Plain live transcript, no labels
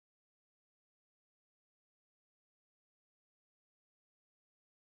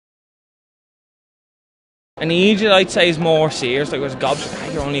An idiot, I'd say, is more serious. Like, it was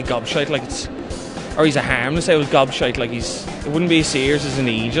gobshite. You're only a gobshite, like it's... Or he's a harmless, I was gobshite, like he's... It wouldn't be as serious as an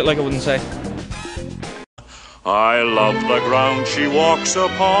idiot, like I wouldn't say. I love the ground she walks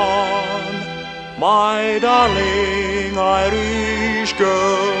upon, my darling Irish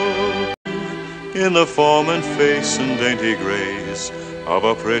girl, in the form and face and dainty grace of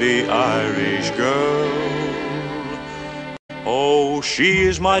a pretty Irish girl. Oh, she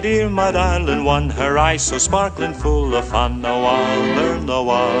is my dear, my darling one, her eyes so sparkling full of fun. No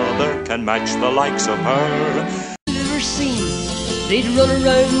other can match the likes of her. Never seen, they'd run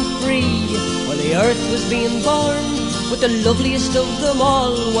around free while the earth was being born, but the loveliest of them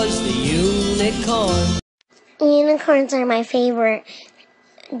all was the unicorn. Unicorns are my favorite.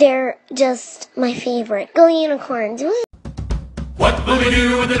 They're just my favorite. Go unicorns. What will we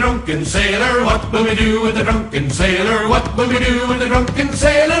do with the drunken sailor? What will we do with the drunken sailor? What will we do with the drunken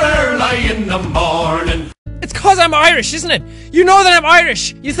sailor early in the morning? It's 'cause I'm Irish, isn't it? You know that I'm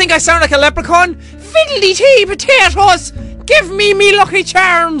Irish. You think I sound like a leprechaun? Fiddly-tee potatoes! Give me lucky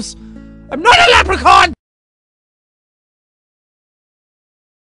charms! I'm not a leprechaun!